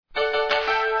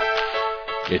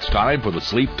It's time for the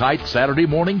Sleep Tight Saturday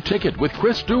Morning Ticket with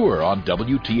Chris Stewart on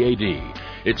WTAD.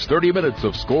 It's 30 minutes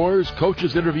of scores,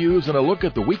 coaches' interviews, and a look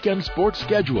at the weekend sports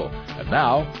schedule. And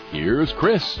now, here's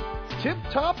Chris.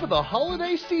 Tip-top of the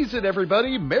holiday season,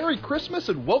 everybody. Merry Christmas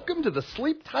and welcome to the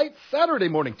Sleep Tight Saturday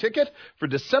Morning Ticket for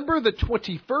December the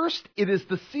 21st. It is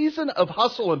the season of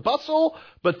hustle and bustle,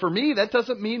 but for me, that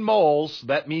doesn't mean malls.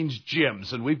 That means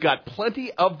gyms, and we've got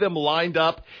plenty of them lined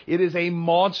up. It is a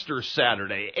monster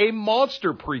Saturday, a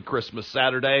monster pre-Christmas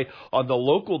Saturday on the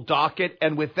local docket,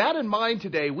 and with that in mind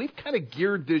today, we've kind of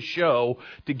geared this show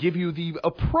to give you the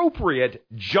appropriate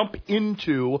jump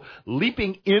into,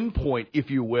 leaping in point, if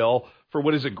you will, for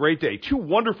what is a great day. Two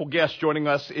wonderful guests joining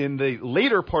us in the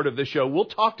later part of the show. We'll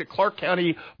talk to Clark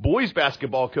County boys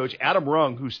basketball coach Adam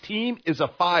Rung, whose team is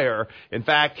afire. In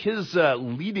fact, his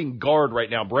leading guard right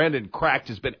now, Brandon Cracked,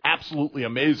 has been absolutely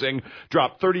amazing.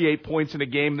 Dropped 38 points in a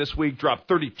game this week, dropped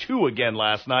 32 again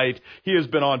last night. He has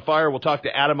been on fire. We'll talk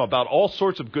to Adam about all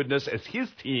sorts of goodness as his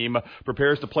team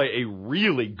prepares to play a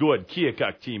really good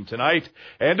Keokuk team tonight.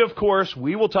 And, of course,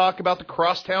 we will talk about the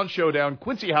Crosstown Showdown,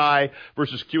 Quincy High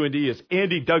versus Q&D, as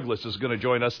Andy Douglas is going to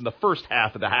join us in the first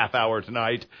half of the half hour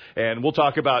tonight, and we'll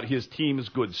talk about his team's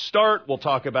good start. We'll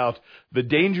talk about the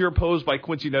danger posed by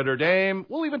Quincy Notre Dame.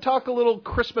 We'll even talk a little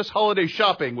Christmas holiday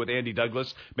shopping with Andy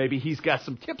Douglas. Maybe he's got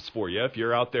some tips for you if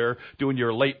you're out there doing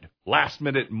your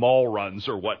last-minute mall runs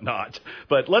or whatnot.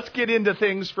 But let's get into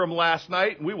things from last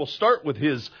night, and we will start with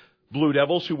his Blue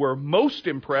Devils, who were most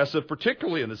impressive,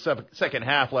 particularly in the second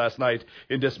half last night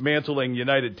in dismantling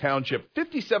United Township.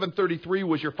 57-33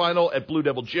 was your final at Blue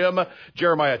Devil Gym.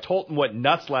 Jeremiah Tolton went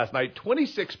nuts last night,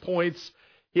 26 points.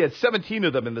 He had 17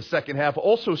 of them in the second half,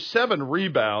 also 7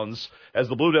 rebounds as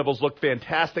the Blue Devils looked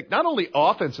fantastic, not only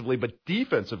offensively but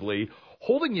defensively,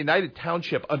 holding United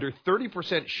Township under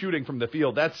 30% shooting from the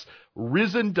field. That's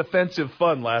risen defensive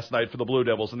fun last night for the Blue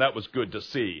Devils, and that was good to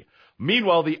see.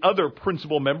 Meanwhile, the other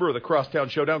principal member of the Crosstown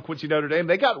Showdown, Quincy Notre Dame,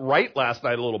 they got right last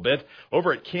night a little bit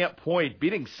over at Camp Point,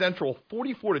 beating Central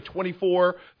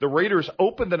 44-24. The Raiders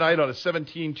opened the night on a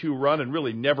 17-2 run and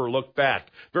really never looked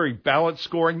back. Very balanced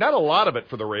scoring. Not a lot of it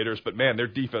for the Raiders, but, man, their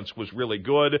defense was really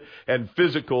good and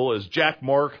physical as Jack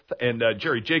Mark and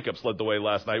Jerry Jacobs led the way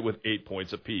last night with 8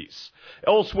 points apiece.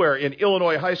 Elsewhere in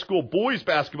Illinois high school boys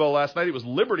basketball last night, it was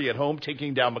Liberty at home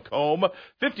taking down Macomb,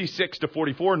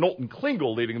 56-44. Knowlton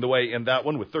Klingel leading the way in that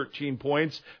one with 13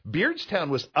 points. Beardstown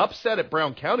was upset at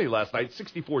Brown County last night,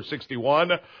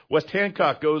 64-61. West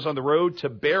Hancock goes on the road to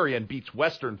Barry and beats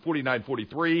Western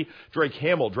 49-43. Drake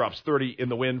Hamill drops 30 in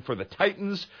the win for the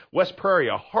Titans. West Prairie,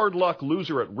 a hard luck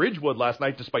loser at Ridgewood last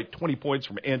night despite 20 points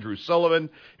from Andrew Sullivan.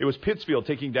 It was Pittsfield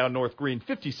taking down North Green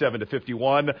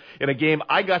 57-51 in a game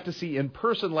I got to see in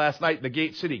person last night in the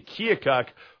Gate City. Keokuk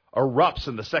erupts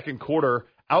in the second quarter,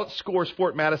 outscores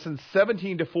Fort Madison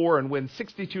 17-4 and wins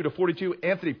 62-42.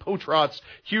 Anthony Potrot's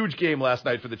huge game last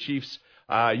night for the Chiefs.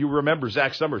 You remember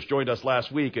Zach Summers joined us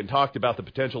last week and talked about the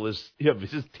potential of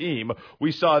his team.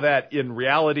 We saw that in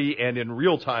reality and in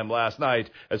real time last night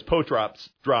as Potrots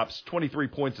drops 23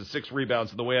 points and 6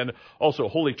 rebounds in the win. Also,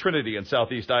 Holy Trinity in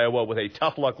Southeast Iowa with a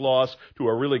tough luck loss to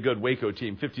a really good Waco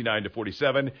team,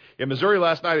 59-47. In Missouri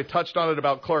last night, I touched on it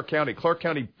about Clark County. Clark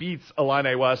County beats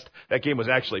Illini West. That game was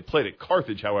actually played at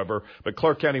Carthage, however, but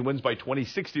Clark County wins by 20,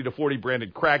 60-40.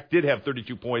 Brandon Crack did have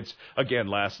 32 points again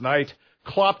last night.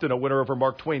 Clopton, a winner over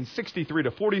Mark Twain,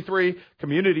 63-43.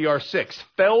 Community R6,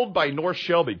 felled by North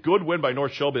Shelby. Good win by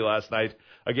North Shelby last night.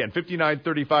 Again,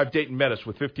 59-35, Dayton Metis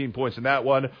with 15 points in that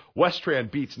one.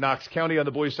 Westran beats Knox County on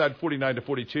the boys' side,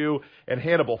 49-42. And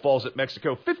Hannibal falls at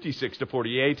Mexico,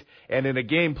 56-48. And in a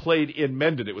game played in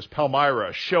Mendon, it was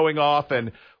Palmyra showing off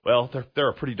and, well, they're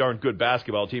a pretty darn good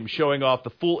basketball team, showing off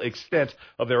the full extent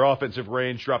of their offensive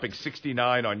range, dropping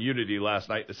 69 on Unity last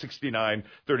night, the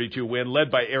 69-32 win,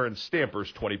 led by Aaron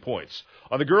Stamper's 20 points.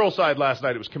 On the girls' side last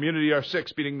night, it was Community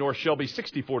R6 beating North Shelby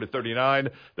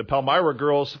 64-39. The Palmyra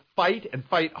girls fight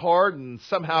hard and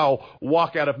somehow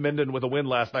walk out of Mendon with a win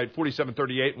last night,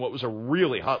 47-38, in what was a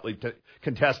really hotly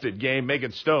contested game.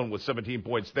 Megan Stone with 17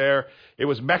 points there. It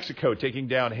was Mexico taking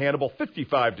down Hannibal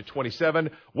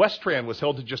 55-27. Westran was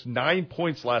held to just 9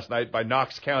 points last night by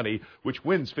Knox County, which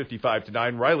wins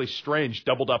 55-9. Riley Strange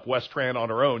doubled up Westran on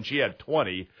her own. She had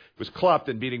 20. It was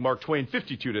Clopton beating Mark Twain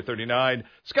 52-39.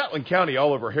 Scotland County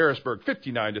all over Harrisburg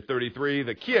 59-33.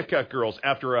 The Keokuk girls,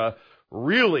 after a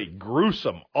really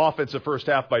gruesome offensive first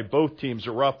half by both teams,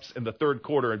 erupts in the third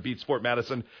quarter and beats Fort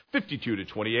Madison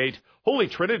 52-28. Holy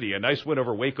Trinity, a nice win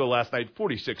over Waco last night,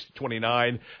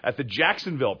 46-29. At the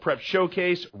Jacksonville Prep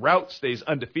Showcase, Route stays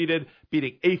undefeated,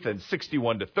 beating Athens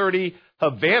 61-30.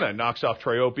 Havana knocks off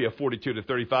Triopia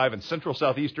 42-35, and Central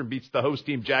Southeastern beats the host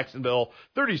team Jacksonville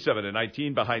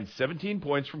 37-19 behind 17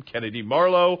 points from Kennedy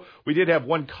Marlowe. We did have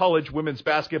one college women's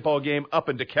basketball game up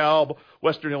in DeKalb.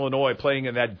 Western Illinois playing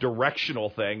in that directional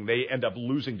thing. They end up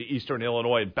losing to Eastern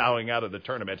Illinois and bowing out of the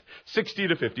tournament.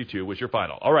 60-52 was your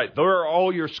final. All right, there are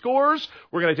all your scores.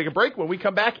 We're going to take a break. When we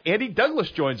come back, Andy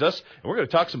Douglas joins us, and we're going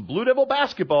to talk some Blue Devil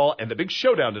basketball and the big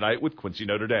showdown tonight with Quincy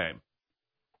Notre Dame.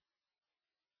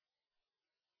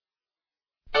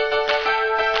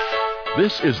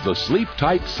 This is the Sleep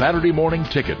Tight Saturday Morning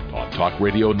Ticket on Talk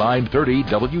Radio 930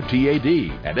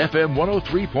 WTAD and FM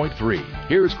 103.3.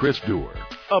 Here's Chris Dewar.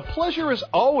 A pleasure as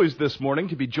always this morning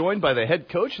to be joined by the head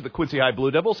coach of the Quincy High Blue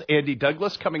Devils, Andy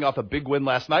Douglas, coming off a big win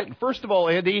last night. And first of all,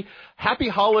 Andy, happy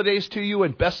holidays to you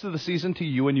and best of the season to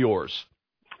you and yours.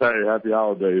 Hey, happy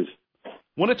holidays.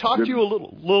 Want to talk to you a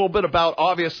little bit about,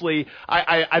 obviously,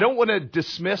 I don't want to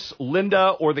dismiss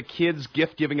Linda or the kids'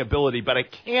 gift-giving ability, but I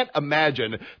can't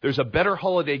imagine there's a better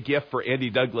holiday gift for Andy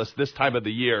Douglas this time of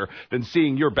the year than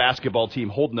seeing your basketball team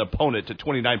hold an opponent to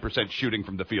 29% shooting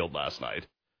from the field last night.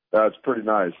 That's pretty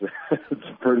nice. It's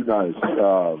pretty nice.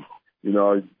 A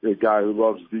guy who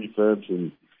loves defense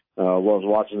and loves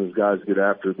watching his guys get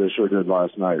after it. They sure did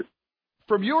last night.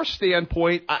 From your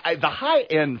standpoint, the high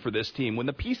end for this team, when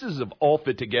the pieces have all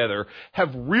fit together,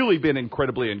 have really been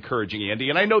incredibly encouraging, Andy.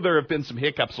 And I know there have been some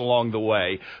hiccups along the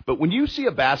way, but when you see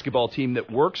a basketball team that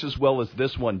works as well as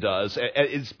this one does at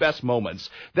its best moments,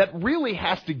 that really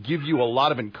has to give you a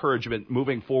lot of encouragement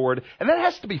moving forward, and that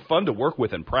has to be fun to work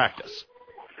with in practice.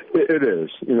 It is.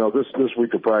 This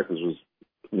week of practice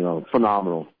was,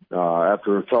 phenomenal.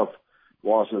 After a tough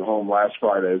loss at home last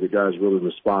Friday, the guys really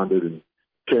responded and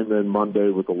came in Monday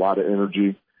with a lot of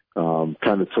energy, kind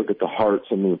of took it to heart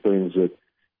some of the things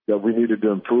that we needed to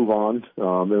improve on,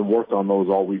 and worked on those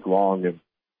all week long. And,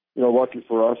 lucky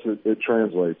for us, it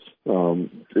translates.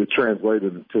 It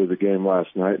translated to the game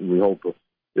last night, and we hope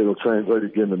it'll translate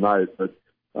again tonight. But,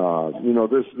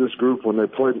 this group, when they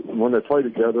play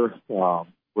together,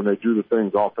 when they do the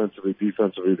things offensively,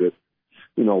 defensively that,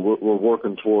 we're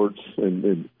working towards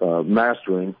and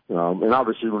mastering. And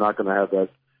obviously we're not going to have that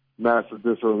massive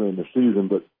this early in the season,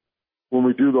 but when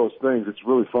we do those things, it's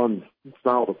really fun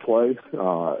style to play.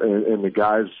 And the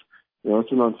guys,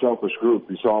 it's an unselfish group.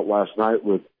 You saw it last night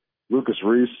with Lucas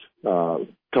Reese,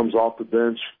 comes off the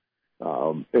bench,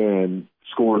 and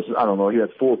scores, he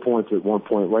had 4 points at one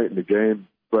point late in the game,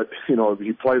 but,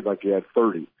 he played like he had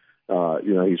 30.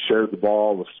 He shared the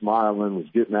ball, was smiling, was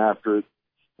getting after it,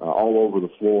 all over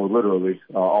the floor, literally,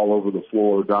 all over the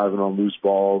floor, diving on loose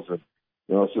balls. And,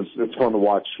 it's fun to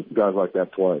watch guys like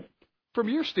that play. From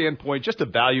your standpoint, just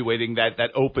evaluating that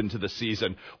open to the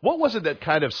season, what was it that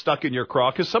kind of stuck in your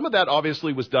craw? Because some of that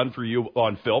obviously was done for you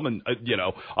on film and,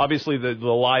 obviously the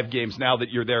live games now that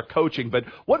you're there coaching. But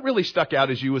what really stuck out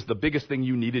as you was the biggest thing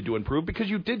you needed to improve? Because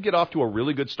you did get off to a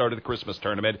really good start of the Christmas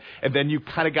tournament, and then you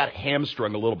kind of got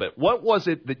hamstrung a little bit. What was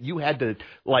it that you had to,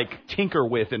 tinker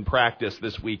with in practice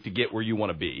this week to get where you want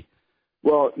to be?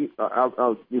 Well,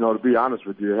 to be honest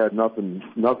with you, it had nothing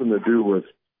to do with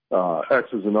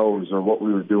X's and O's or what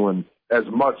we were doing as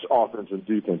much offense and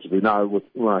defensively. Now,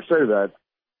 when I say that,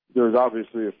 there's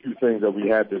obviously a few things that we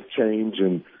had to change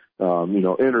and,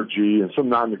 energy and some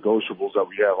non-negotiables that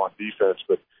we have on defense.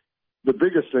 But the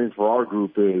biggest thing for our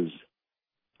group is,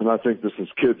 and I think this is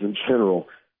kids in general,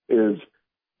 is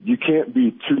you can't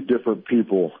be two different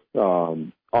people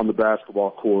on the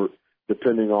basketball court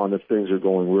depending on if things are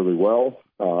going really well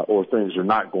or things are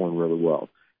not going really well.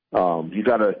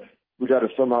 We got to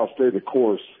somehow stay the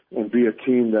course and be a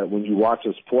team that when you watch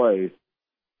us play,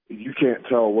 you can't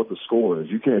tell what the score is.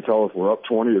 You can't tell if we're up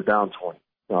 20 or down 20.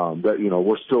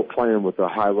 We're still playing with a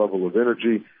high level of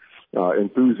energy,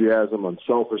 enthusiasm,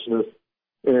 unselfishness,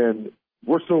 and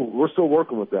we're still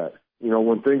working with that.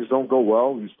 When things don't go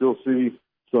well, you still see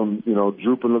some,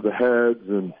 drooping of the heads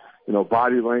and,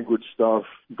 body language stuff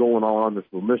going on. If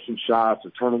we're missing shots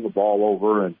or turning the ball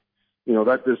over, and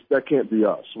that can't be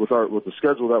us. With the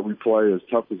schedule that we play, as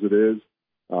tough as it is,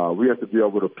 we have to be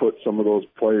able to put some of those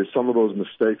plays, some of those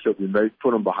mistakes that we make,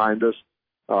 put them behind us,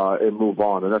 and move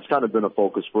on. And that's kind of been a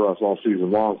focus for us all season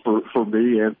long, for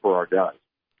me and for our guys.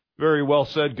 Very well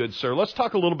said, good sir. Let's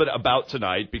talk a little bit about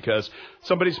tonight, because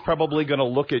somebody's probably going to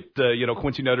look at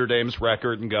Quincy Notre Dame's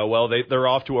record and go, well, they're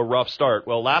off to a rough start.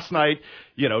 Well, last night,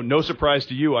 no surprise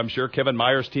to you, I'm sure Kevin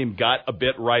Meyer's team got a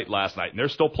bit right last night, and they're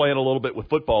still playing a little bit with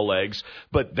football legs,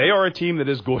 but they are a team that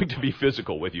is going to be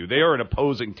physical with you. They are an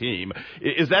opposing team.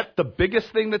 Is that the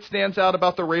biggest thing that stands out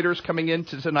about the Raiders coming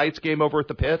into tonight's game over at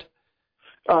the Pit?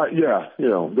 Yeah,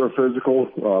 they're physical.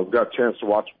 We've got a chance to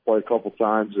watch them play a couple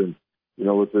times, and,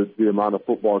 with the amount of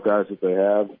football guys that they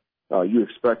have, you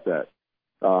expect that.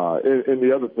 And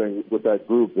the other thing with that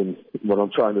group, and what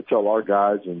I'm trying to tell our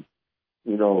guys, and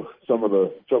some of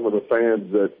the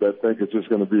fans that think it's just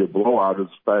going to be a blowout, is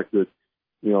the fact that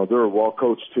they're a well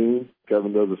coached team.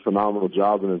 Kevin does a phenomenal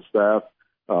job and his staff,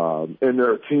 and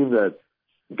they're a team that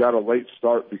got a late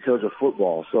start because of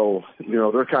football. So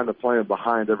they're kind of playing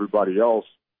behind everybody else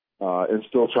and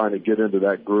still trying to get into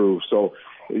that groove. So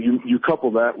you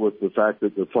couple that with the fact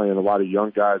that they're playing a lot of young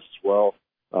guys as well.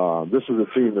 This is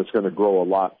a team that's going to grow a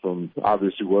lot from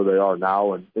obviously where they are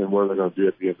now and where they're going to be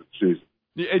at the end of the season.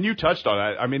 And you touched on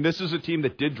that. I mean, this is a team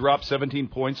that did drop 17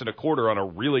 points in a quarter on a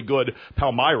really good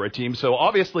Palmyra team. So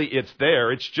obviously it's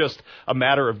there. It's just a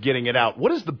matter of getting it out.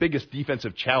 What is the biggest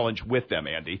defensive challenge with them,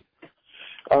 Andy?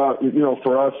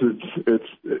 For us, it's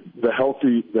the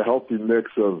healthy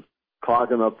mix of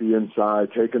clogging up the inside,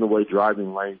 taking away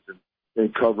driving lanes,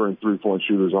 and covering 3-point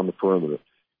shooters on the perimeter.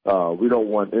 We don't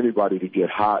want anybody to get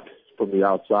hot from the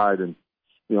outside. And,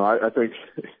 I think,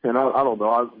 and I don't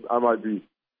know, I might be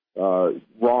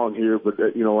wrong here, but,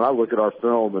 when I look at our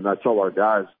film and I tell our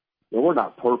guys, we're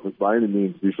not perfect by any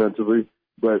means defensively,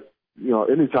 but,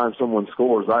 anytime someone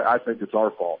scores, I think it's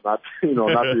our fault, not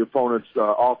the opponent's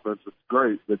offense. It's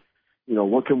great, but,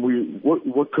 what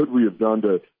could we have done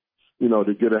to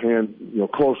get a hand,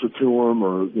 closer to them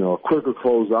or, a quicker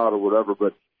closeout or whatever.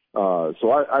 But,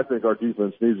 so I think our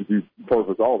defense needs to be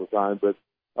perfect all the time, but,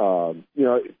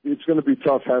 it's going to be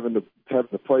tough having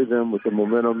to play them with the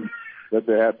momentum that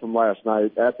they had from last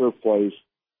night at their place,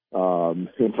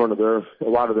 in front of a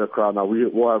lot of their crowd. Now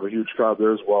we'll have a huge crowd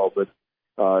there as well, but,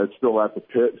 it's still at the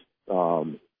pit.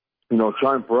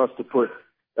 Trying for us to put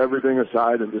everything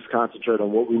aside and just concentrate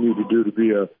on what we need to do to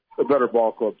be a better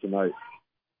ball club tonight.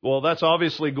 Well, that's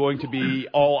obviously going to be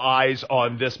all eyes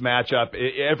on this matchup,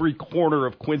 every corner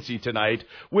of Quincy tonight,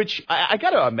 which I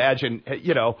got to imagine,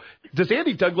 does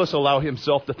Andy Douglas allow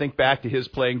himself to think back to his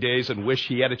playing days and wish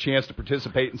he had a chance to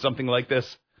participate in something like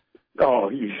this?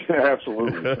 Oh,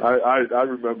 absolutely. I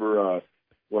remember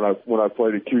when I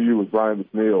played at QU with Brian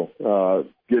McNeil,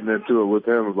 getting into it with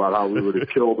him about how we would have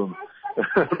killed him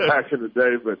back in the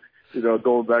day, but,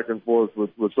 going back and forth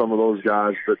with some of those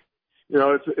guys. But,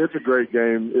 it's a great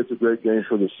game. It's a great game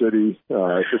for the city.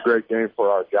 It's a great game for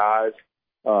our guys.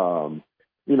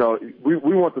 We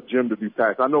want the gym to be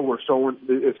packed. I know we're showing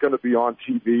it's going to be on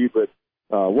TV, but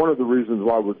one of the reasons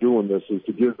why we're doing this is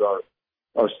to give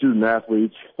our student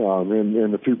athletes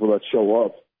and the people that show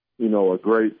up, a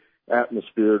great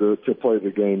atmosphere to play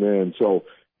the game in. So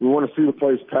we want to see the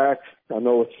place packed. I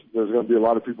know there's going to be a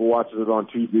lot of people watching it on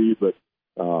TV, but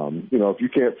if you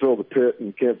can't fill the pit and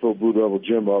you can't fill Blue Devil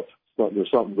Gym up,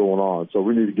 there's something going on. So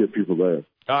we need to get people there.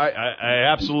 I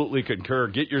absolutely concur.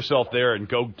 Get yourself there and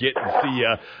go get and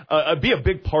see, be a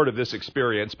big part of this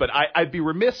experience. But I'd be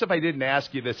remiss if I didn't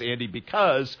ask you this, Andy,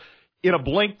 because in a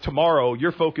blink tomorrow,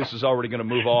 your focus is already going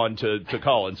to move on to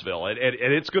Collinsville, and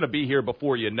it's going to be here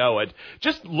before you know it.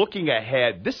 Just looking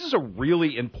ahead, this is a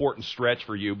really important stretch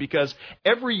for you because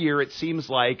every year it seems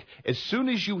like as soon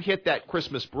as you hit that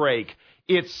Christmas break,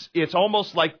 it's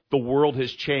almost like the world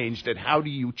has changed, and how do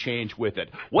you change with it?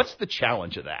 What's the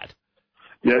challenge of that?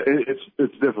 Yeah,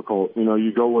 it's difficult.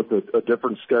 You go with a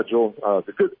different schedule.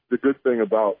 The good thing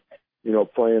about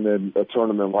playing in a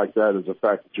tournament like that is the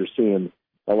fact that you're seeing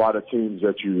a lot of teams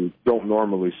that you don't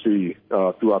normally see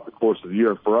throughout the course of the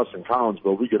year. For us in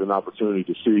Collinsville, we get an opportunity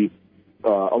to see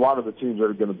a lot of the teams that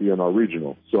are going to be in our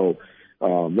regional. So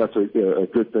that's a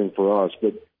good thing for us.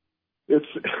 But it's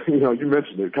you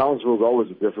mentioned it. Collinsville is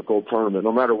always a difficult tournament,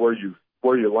 no matter where you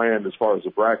land as far as the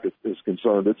bracket is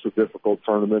concerned. It's a difficult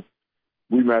tournament.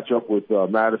 We match up with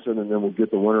Madison, and then we'll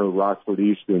get the winner of Rockford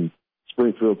East and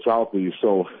Springfield Southeast.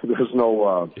 So there's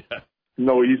no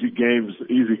easy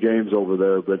games over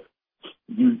there. But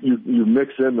you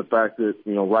mix in the fact that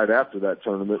right after that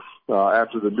tournament,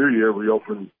 after the New Year, we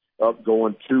open up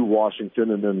going to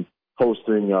Washington and then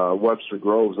hosting Webster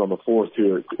Groves on the 4th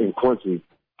here in Quincy.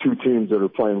 Two teams that are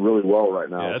playing really well right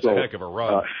now. Yeah, that's a heck of a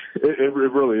run. It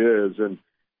really is, and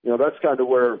that's kind of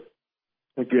where,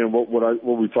 again,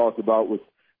 what we talked about with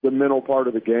the mental part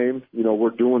of the game.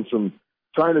 We're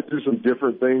trying to do some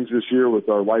different things this year with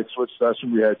our light switch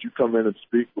session. We had you come in and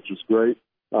speak, which was great,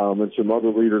 and some other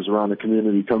leaders around the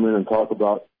community come in and talk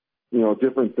about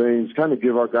different things, kind of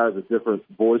give our guys a different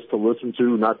voice to listen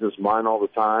to, not just mine all the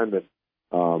time,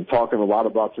 and talking a lot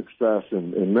about success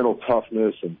and mental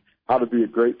toughness and how to be a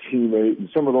great teammate and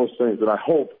some of those things that I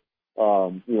hope,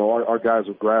 our guys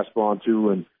will grasp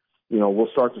onto and,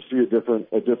 we'll start to see a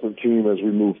different team as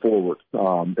we move forward.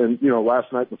 And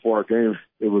last night before our game,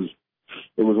 it was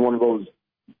one of those,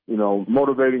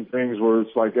 motivating things where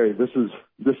it's like, hey, this is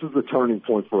the turning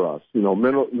point for us.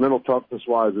 Mental toughness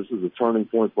wise, this is a turning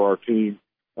point for our team.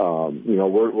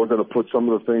 We're going to put some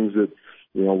of the things that,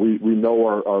 we know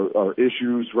are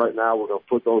issues right now. We're going to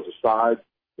put those aside,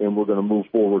 and we're going to move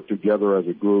forward together as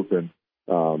a group. And,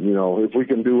 if we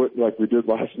can do it like we did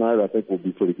last night, I think we'll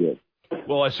be pretty good.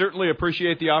 Well, I certainly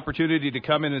appreciate the opportunity to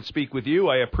come in and speak with you.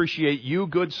 I appreciate you,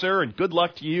 good sir, and good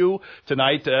luck to you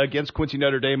tonight against Quincy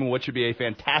Notre Dame in what should be a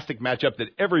fantastic matchup that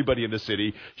everybody in the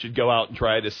city should go out and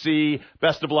try to see.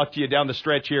 Best of luck to you down the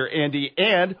stretch here, Andy,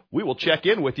 and we will check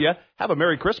in with you. Have a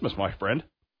Merry Christmas, my friend.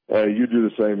 Hey, you do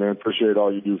the same, man. Appreciate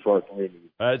all you do for our community.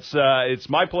 It's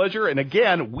my pleasure. And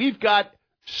again, we've got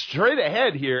straight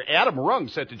ahead here Adam Rung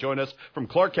set to join us from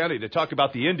Clark County to talk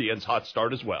about the Indians' hot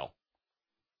start as well.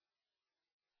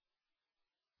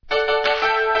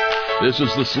 This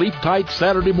is the Sleep Tight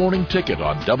Saturday Morning Ticket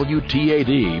on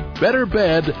WTAD. Better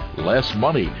bed, less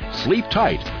money. Sleep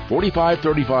Tight,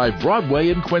 4535 Broadway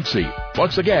in Quincy.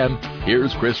 Once again,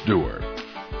 here's Chris Dewar.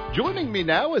 Joining me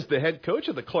now is the head coach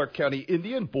of the Clark County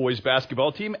Indian boys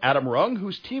basketball team, Adam Rung,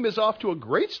 whose team is off to a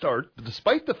great start,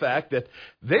 despite the fact that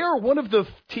they are one of the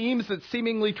teams that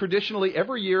seemingly traditionally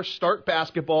every year start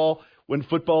basketball when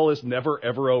football is never,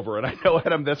 ever over. And I know,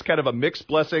 Adam, that's kind of a mixed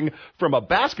blessing from a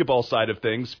basketball side of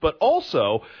things, but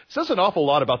also says an awful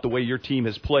lot about the way your team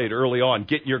has played early on,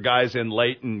 getting your guys in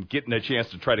late and getting a chance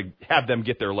to try to have them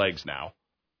get their legs now.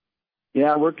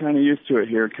 Yeah, we're kind of used to it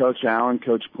here. Coach Allen,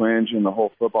 Coach Quinge, and the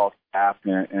whole football staff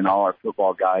and all our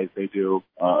football guys, they do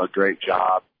a great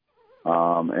job.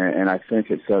 And I think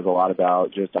it says a lot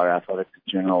about just our athletics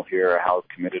in general here, how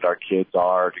committed our kids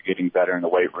are to getting better in the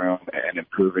weight room and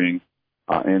improving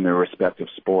in their respective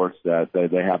sports, that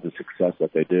they have the success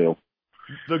that they do.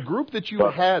 The group that you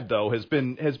had, though, has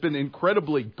been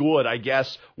incredibly good, I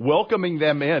guess, welcoming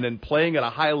them in and playing at a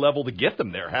high level to get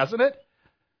them there, hasn't it?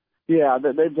 Yeah,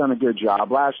 they've done a good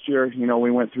job. Last year,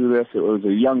 we went through this. It was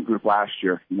a young group last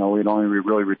year. We'd only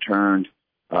really returned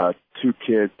two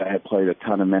kids that had played a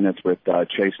ton of minutes with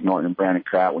Chase Norton and Brandon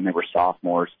Kratt when they were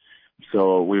sophomores.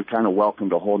 So we kind of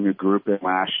welcomed a whole new group in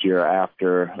last year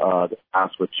after the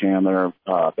pass with Chandler,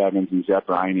 Bevins, and Zep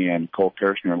Riney, and Cole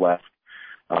Kirshner left.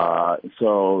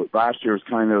 So last year was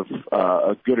kind of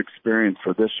a good experience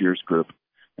for this year's group.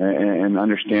 And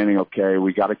understanding, okay,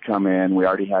 we got to come in. We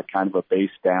already had kind of a base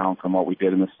down from what we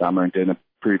did in the summer and did in the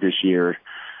previous year,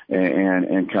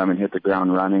 and come and hit the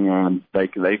ground running. And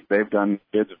kids have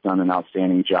done an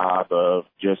outstanding job of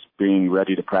just being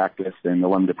ready to practice and the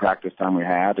limited practice time we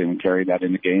had, and carry that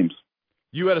into games.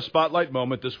 You had a spotlight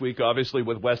moment this week, obviously,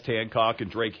 with West Hancock and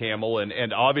Drake Hamill,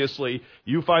 and obviously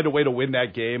you find a way to win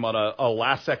that game on a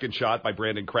last-second shot by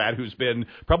Brandon Kratt, who's been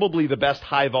probably the best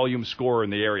high-volume scorer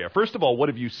in the area. First of all, what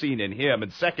have you seen in him?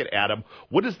 And second, Adam,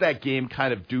 what does that game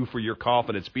kind of do for your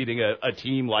confidence beating a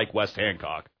team like West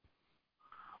Hancock?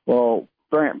 Well,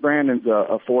 Brandon's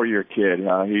a four-year kid.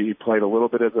 He played a little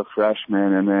bit as a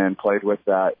freshman and then played with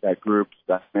that group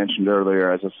that I mentioned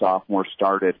earlier as a sophomore,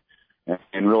 started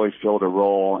and really filled a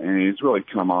role, and he's really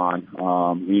come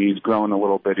on. He's grown a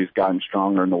little bit. He's gotten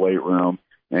stronger in the weight room,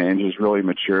 and he's really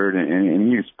matured,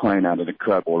 and he's playing at an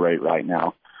incredible rate right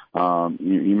now.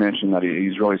 You mentioned that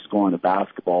he's really scoring the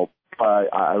basketball,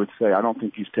 but I would say I don't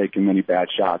think he's taken many bad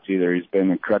shots either. He's been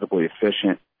incredibly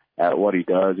efficient at what he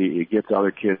does. He gets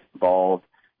other kids involved.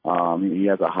 He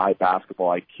has a high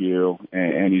basketball IQ,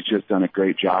 and he's just done a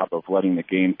great job of letting the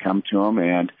game come to him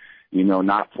and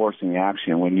not forcing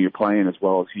action. When you're playing as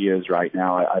well as he is right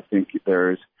now, I think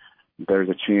there's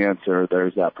a chance, or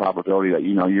there's that probability that,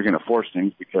 you're going to force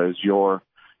things because you're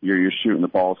shooting the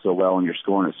ball so well and you're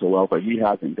scoring it so well, but he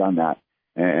hasn't done that.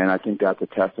 And I think that's a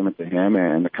testament to him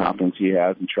and the confidence he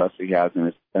has and trust he has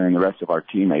in the rest of our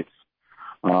teammates.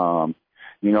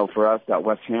 For us, that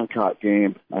West Hancock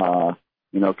game,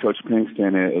 Coach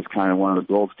Pinkston is kind of one of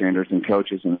the gold standards in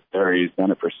coaches in this area. He's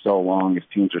done it for so long. His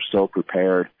teams are so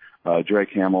prepared. Drake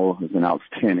Hamill is an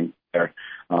outstanding player.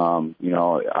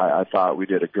 I thought we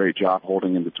did a great job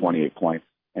holding him to 28 points.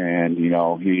 And,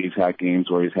 he's had games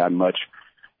where he's had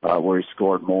where he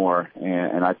scored more.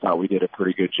 And I thought we did a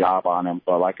pretty good job on him.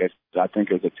 But I think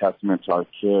it's a testament to our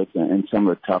kids and some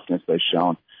of the toughness they've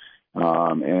shown.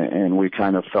 And we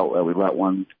kind of felt that we let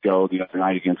one go the other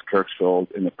night against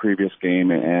Kirksville in the previous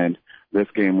game. And this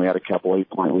game we had a couple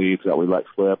 8-point leads that we let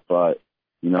slip. But,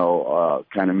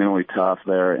 kind of mentally tough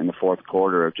there in the fourth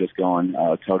quarter of just going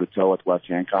toe-to-toe with West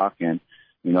Hancock. And,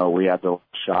 we had the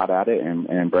shot at it,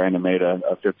 and Brandon made a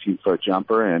 15-foot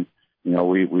jumper, and,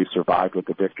 we survived with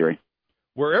the victory.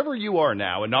 Wherever you are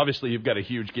now, and obviously you've got a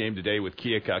huge game today with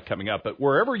Keokuk coming up, but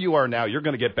wherever you are now, you're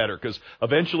going to get better because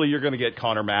eventually you're going to get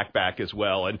Connor Mack back as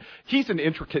well. And he's an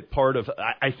intricate part of,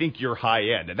 I think, your high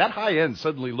end. And that high end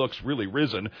suddenly looks really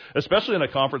risen, especially in a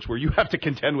conference where you have to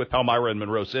contend with Palmyra and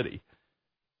Monroe City.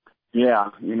 Yeah,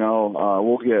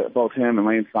 we'll get both him and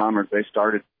Lane Somers. They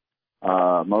started,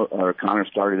 Connor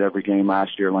started every game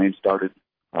last year. Lane started,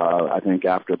 I think,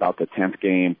 after about the 10th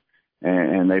game.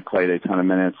 And they played a ton of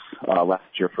minutes last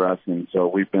year for us. And so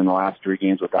we've been the last 3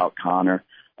 games without Connor.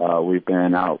 We've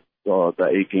been out the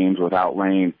 8 games without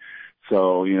Lane.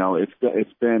 So,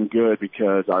 it's been good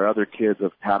because our other kids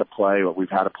have had to play. We've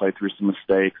had to play through some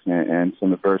mistakes and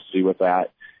some adversity with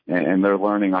that. And they're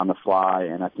learning on the fly.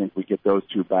 And I think we get those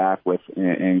 2 back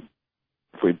and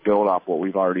if we build off what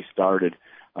we've already started,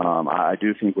 I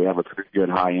do think we have a pretty good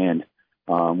high end.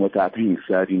 With that being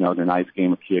said, tonight's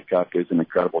game with Keokuk is an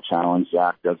incredible challenge.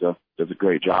 Zach does a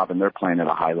great job, and they're playing at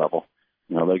a high level.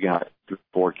 They got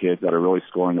 4 kids that are really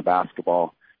scoring the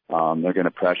basketball. They're going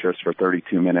to pressure us for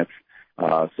 32 minutes.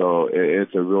 So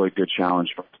it's a really good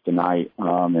challenge for us tonight,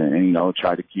 and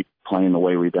try to keep playing the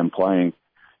way we've been playing.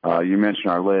 You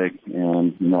mentioned our league,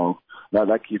 and,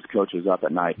 that keeps coaches up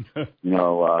at night.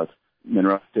 Monroe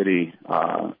City,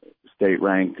 state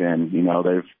ranked, and,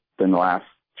 they've been the last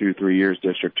 2-3 years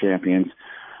district champions.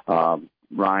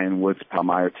 Ryan Wood's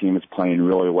Palmyra team is playing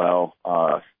really well.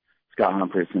 Scott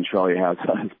Humphreys Centralia has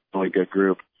a really good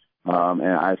group. And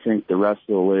I think the rest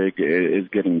of the league is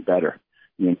getting better.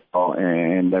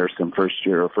 And there's some first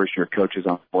year coaches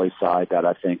on the boys' side that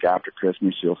I think after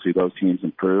Christmas you'll see those teams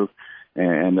improve.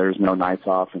 And there's no nights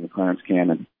off in the Clarence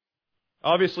Cannon.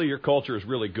 Obviously, your culture is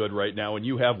really good right now, and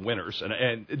you have winners. And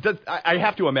I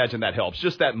have to imagine that helps,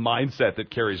 just that mindset that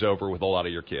carries over with a lot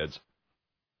of your kids.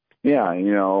 Yeah,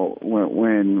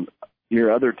 when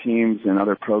your other teams and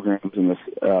other programs in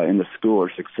the school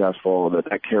are successful,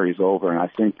 that carries over. And I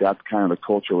think that's kind of the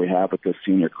culture we have with this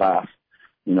senior class.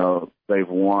 They've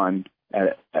won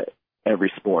at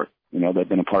every sport. They've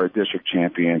been a part of district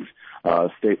champions,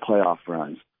 state playoff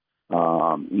runs.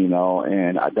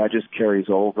 And that just carries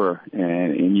over,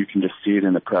 and you can just see it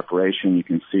in the preparation. You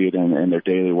can see it in their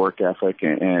daily work ethic,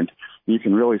 and you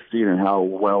can really see it in how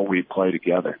well we play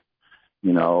together.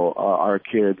 Our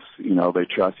kids, they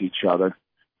trust each other.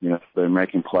 They're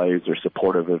making plays. They're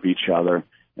supportive of each other.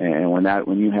 And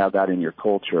when you have that in your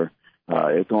culture,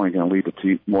 it's only going to lead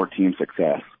to more team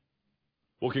success.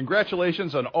 Well,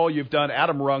 congratulations on all you've done.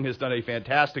 Adam Rung has done a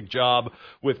fantastic job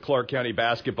with Clark County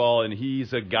basketball, and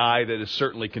he's a guy that has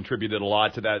certainly contributed a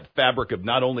lot to that fabric of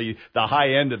not only the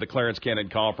high end of the Clarence Cannon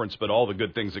Conference, but all the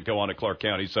good things that go on at Clark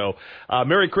County. So,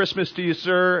 Merry Christmas to you,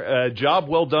 sir. Job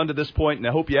well done to this point, and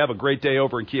I hope you have a great day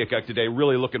over in Keokuk today.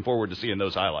 Really looking forward to seeing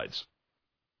those highlights.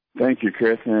 Thank you,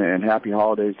 Chris, and happy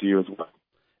holidays to you as well.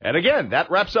 And again,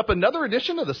 that wraps up another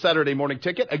edition of the Saturday Morning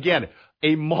Ticket. Again,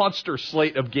 a monster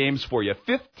slate of games for you.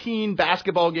 15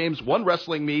 basketball games, 1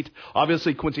 wrestling meet,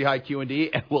 obviously Quincy High Q&D,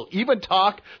 and we'll even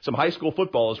talk some high school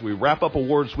football as we wrap up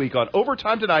awards week on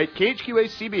Overtime tonight, KHQA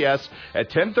CBS at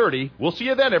 10:30. We'll see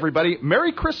you then, everybody.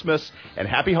 Merry Christmas and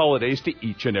happy holidays to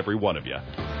each and every one of you.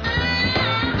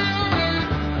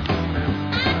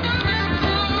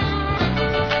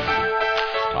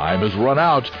 Time has run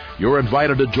out. You're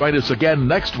invited to join us again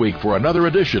next week for another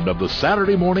edition of the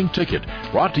Saturday Morning Ticket,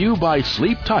 brought to you by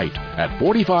Sleep Tight at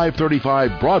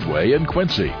 4535 Broadway in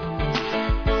Quincy.